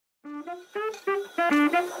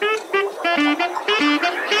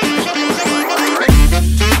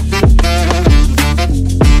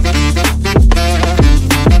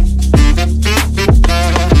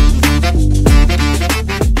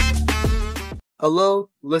Hello,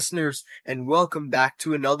 listeners, and welcome back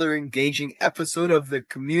to another engaging episode of the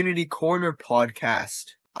Community Corner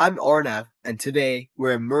podcast. I'm Arnav, and today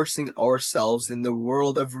we're immersing ourselves in the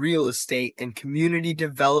world of real estate and community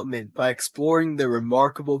development by exploring the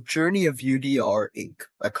remarkable journey of UDR Inc.,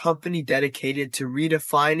 a company dedicated to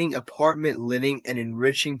redefining apartment living and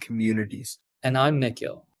enriching communities. And I'm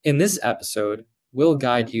Nikhil. In this episode, we'll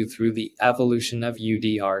guide you through the evolution of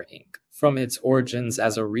UDR Inc., from its origins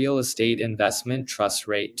as a real estate investment trust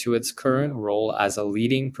REIT to its current role as a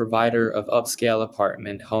leading provider of upscale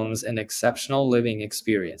apartment homes and exceptional living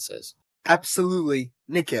experiences. Absolutely,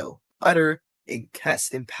 Nikhil. Udr Inc. has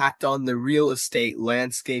impact on the real estate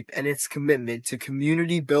landscape, and its commitment to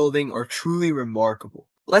community building are truly remarkable.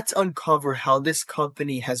 Let's uncover how this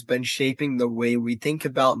company has been shaping the way we think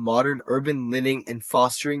about modern urban living and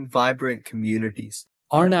fostering vibrant communities.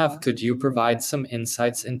 Arnav, could you provide some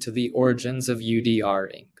insights into the origins of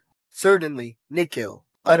UDR Inc.? Certainly, Nikhil.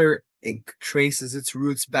 Udr Inc. traces its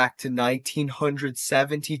roots back to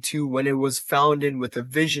 1972 when it was founded with a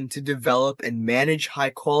vision to develop and manage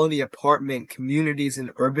high-quality apartment communities in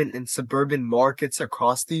urban and suburban markets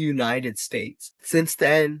across the United States. Since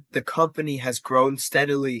then, the company has grown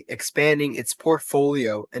steadily, expanding its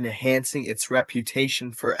portfolio and enhancing its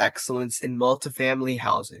reputation for excellence in multifamily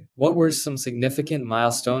housing. What were some significant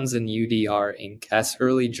milestones in UDR Inc.'s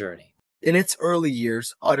early journey? In its early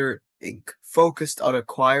years, Udr Inc. focused on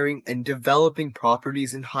acquiring and developing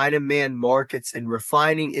properties in high-demand markets and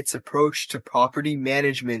refining its approach to property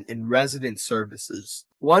management and resident services.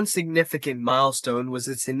 One significant milestone was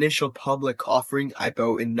its initial public offering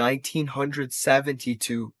IPO in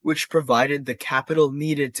 1972, which provided the capital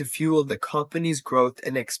needed to fuel the company's growth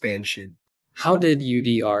and expansion. How did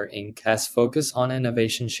UDR Inc.'s focus on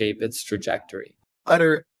innovation shape its trajectory?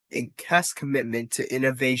 Udr Inc.'s commitment to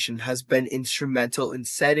innovation has been instrumental in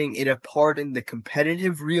setting it apart in the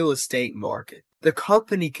competitive real estate market. The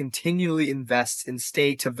company continually invests in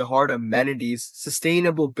state-of-the-art amenities,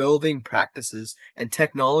 sustainable building practices, and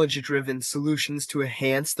technology-driven solutions to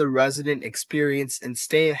enhance the resident experience and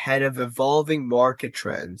stay ahead of evolving market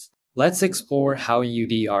trends. Let's explore how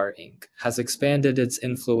UDR Inc. has expanded its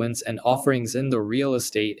influence and offerings in the real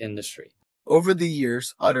estate industry. Over the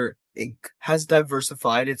years, Udr Inc. has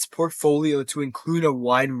diversified its portfolio to include a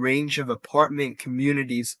wide range of apartment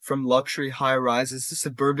communities, from luxury high-rises to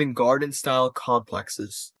suburban garden-style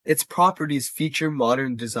complexes. Its properties feature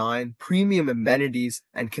modern design, premium amenities,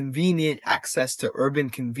 and convenient access to urban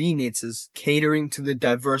conveniences, catering to the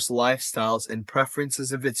diverse lifestyles and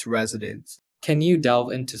preferences of its residents. Can you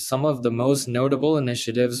delve into some of the most notable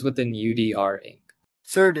initiatives within UDR Inc.?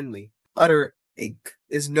 Certainly. Udr Inc.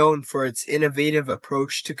 is known for its innovative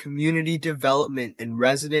approach to community development and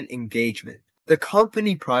resident engagement. The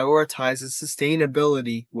company prioritizes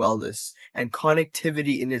sustainability, wellness, and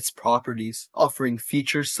connectivity in its properties, offering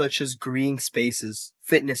features such as green spaces,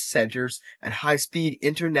 fitness centers, and high-speed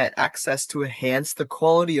internet access to enhance the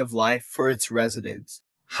quality of life for its residents.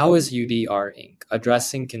 How is UDR Inc.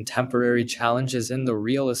 addressing contemporary challenges in the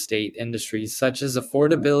real estate industry such as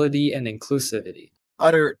affordability and inclusivity?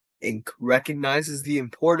 Udr Inc. recognizes the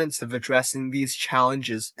importance of addressing these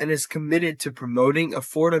challenges and is committed to promoting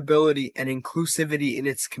affordability and inclusivity in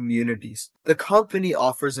its communities. The company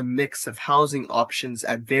offers a mix of housing options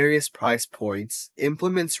at various price points,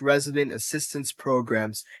 implements resident assistance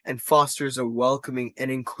programs, and fosters a welcoming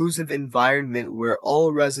and inclusive environment where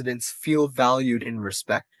all residents feel valued and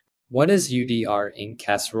respected. What is UDR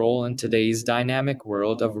Inc.'s role in today's dynamic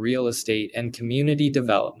world of real estate and community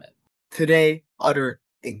development? Today, Udr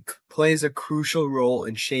Inc. plays a crucial role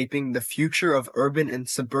in shaping the future of urban and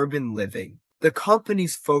suburban living. The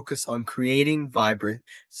company's focus on creating vibrant,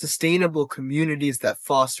 sustainable communities that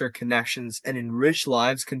foster connections and enrich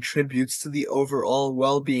lives contributes to the overall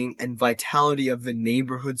well-being and vitality of the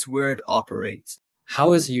neighborhoods where it operates.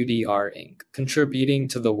 How is UDR Inc. contributing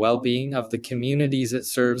to the well-being of the communities it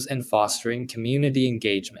serves and fostering community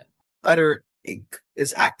engagement? Udr Inc.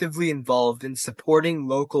 is actively involved in supporting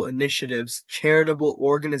local initiatives, charitable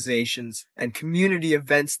organizations, and community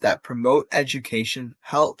events that promote education,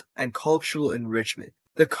 health, and cultural enrichment.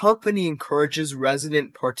 The company encourages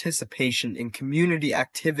resident participation in community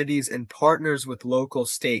activities and partners with local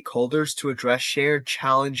stakeholders to address shared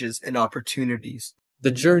challenges and opportunities.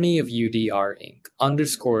 The journey of UDR Inc.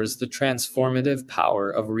 underscores the transformative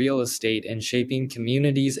power of real estate in shaping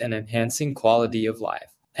communities and enhancing quality of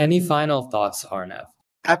life. Any final thoughts, Arnav?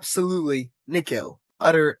 Absolutely, Nikhil.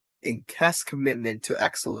 Udr Inc.'s commitment to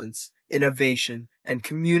excellence, innovation, and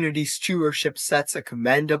community stewardship sets a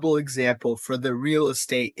commendable example for the real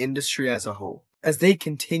estate industry as a whole. As they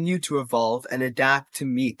continue to evolve and adapt to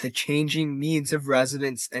meet the changing needs of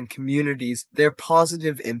residents and communities, their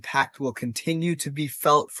positive impact will continue to be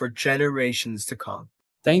felt for generations to come.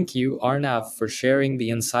 Thank you, Arnav, for sharing the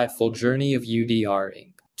insightful journey of UDR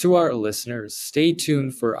Inc. To our listeners, stay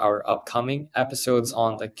tuned for our upcoming episodes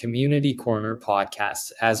on the Community Corner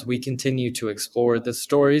podcast as we continue to explore the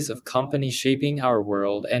stories of companies shaping our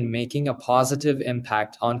world and making a positive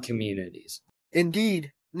impact on communities.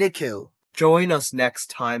 Indeed, Nikhil. Join us next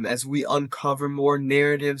time as we uncover more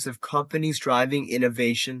narratives of companies driving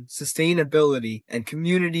innovation, sustainability, and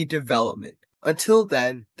community development. Until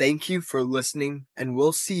then, thank you for listening, and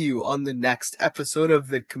we'll see you on the next episode of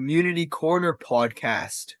the Community Corner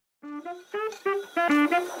podcast.